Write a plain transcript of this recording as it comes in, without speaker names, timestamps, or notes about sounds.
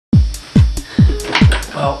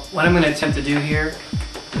Well, what I'm going to attempt to do here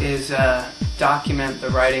is document the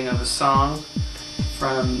writing of a song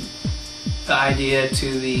from the idea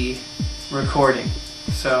to the recording.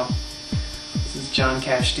 So, this is John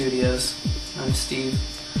Cash Studios. I'm Steve.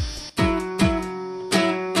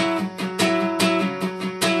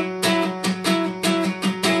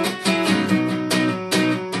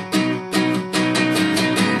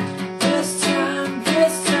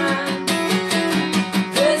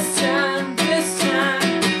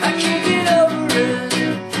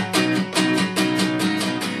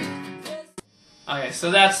 Okay,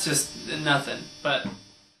 so that's just nothing, but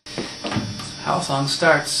how a song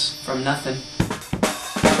starts from nothing.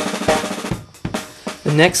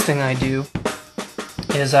 The next thing I do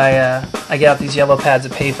is I get out these yellow pads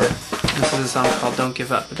of paper. This is a song called Don't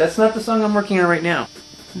Give Up, but that's not the song I'm working on right now.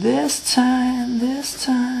 This time, next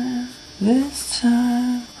time,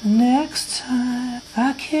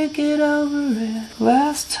 I can't get over it,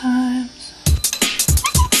 last times.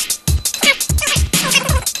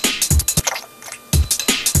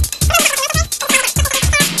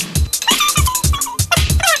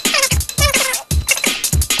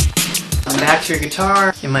 Back to your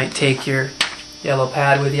guitar, you might take your yellow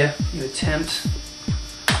pad with you. You attempt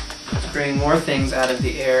to bring more things out of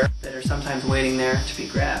the air that are sometimes waiting there to be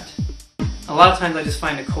grabbed. A lot of times I just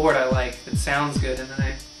find a chord I like that sounds good and then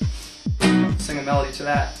I sing a melody to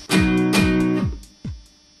that.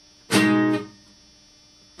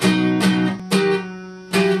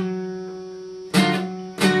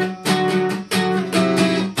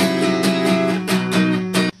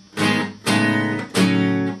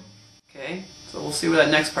 We'll see where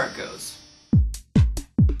that next part goes.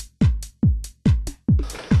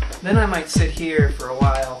 Then I might sit here for a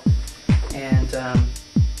while and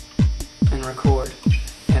record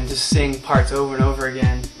and just sing parts over and over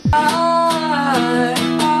again.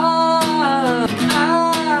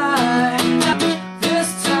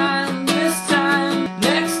 This time, next time.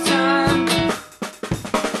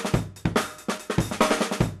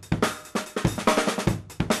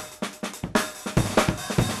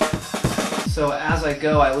 So as I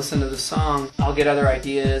go, I listen to the song, I'll get other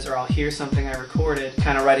ideas or I'll hear something I recorded,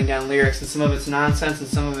 kind of writing down lyrics, and some of it's nonsense and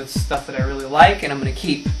some of it's stuff that I really like and I'm going to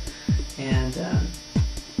keep. And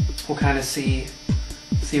we'll kind of see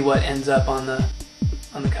what ends up on the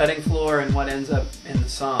cutting floor and what ends up in the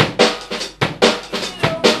song.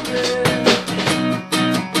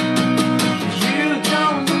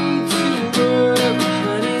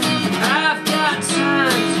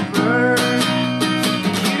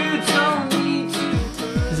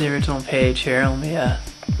 The original page here, let me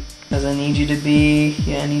as I need you to be,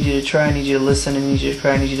 yeah, I need you to try, I need you to listen, I need you to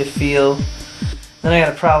cry, I need you to feel. Then I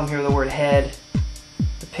got a problem here with the word head,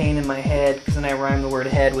 the pain in my head, because then I rhyme the word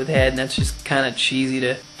head with head, and that's just kind of cheesy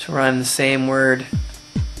to rhyme the same word.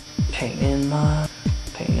 Pain in my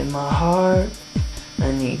heart,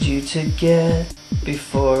 I need you to get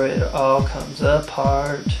before it all comes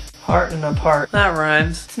apart. Heart and apart. That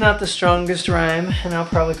rhymes. It's not the strongest rhyme, and I'll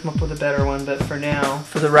probably come up with a better one, but for now,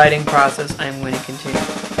 for the writing process, I'm going to continue.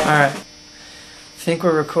 Alright. I think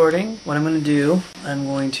we're recording. What I'm going to do, I'm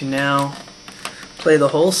going to now play the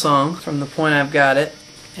whole song from the point I've got it,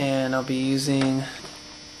 and I'll be using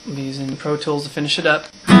Pro Tools to finish it up.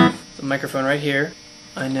 The microphone right here.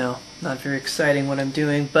 I know, not very exciting what I'm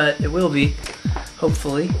doing, but it will be,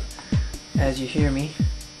 hopefully, as you hear me.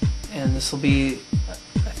 And this will be,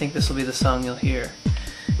 I think this will be the song you'll hear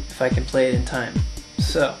if I can play it in time.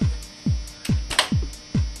 So,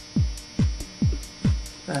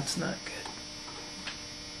 that's not good.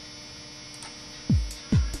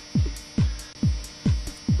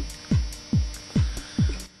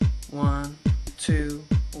 One, two,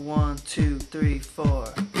 1, 2, 3,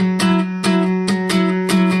 4.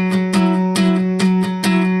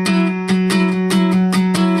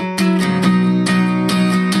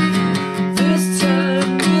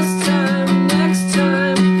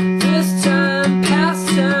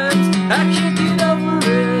 I can't get over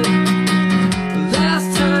it.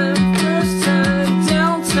 Last time.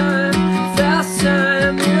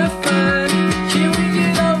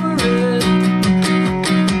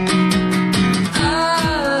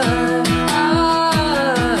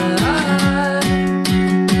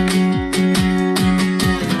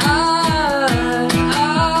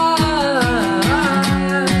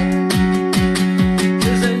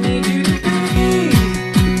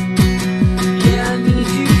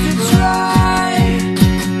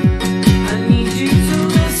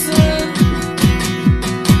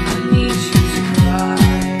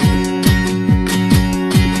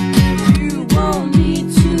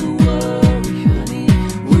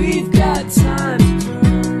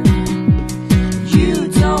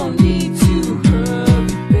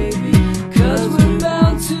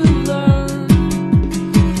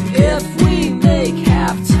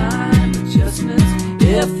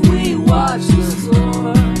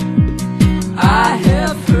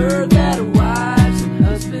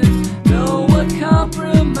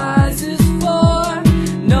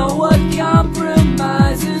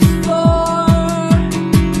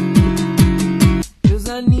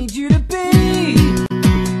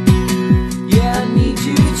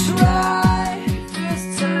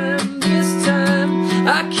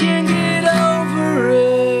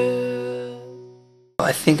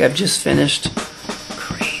 think I've just finished.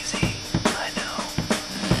 Crazy, I know.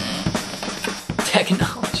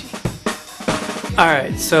 Technology.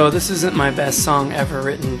 Alright, so this isn't my best song ever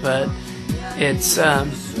written, but it's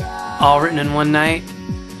all written in one night.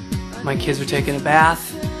 My kids were taking a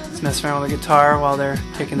bath. Just messing around with the guitar while they're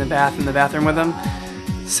taking the bath in the bathroom with them,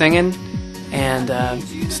 singing, and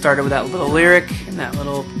started with that little lyric and that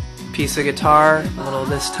little piece of guitar, a little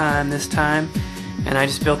this time, and I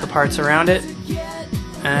just built the parts around it,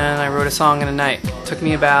 and I wrote a song in a night. It took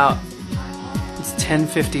me about, it's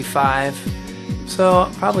 10:55,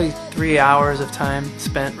 so probably 3 hours of time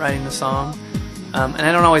spent writing the song. And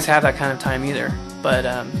I don't always have that kind of time either, but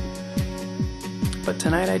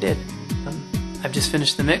tonight I did. I've just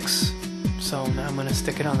finished the mix, so now I'm going to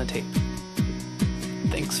stick it on the tape.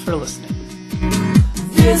 Thanks for listening.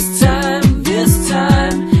 This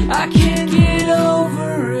time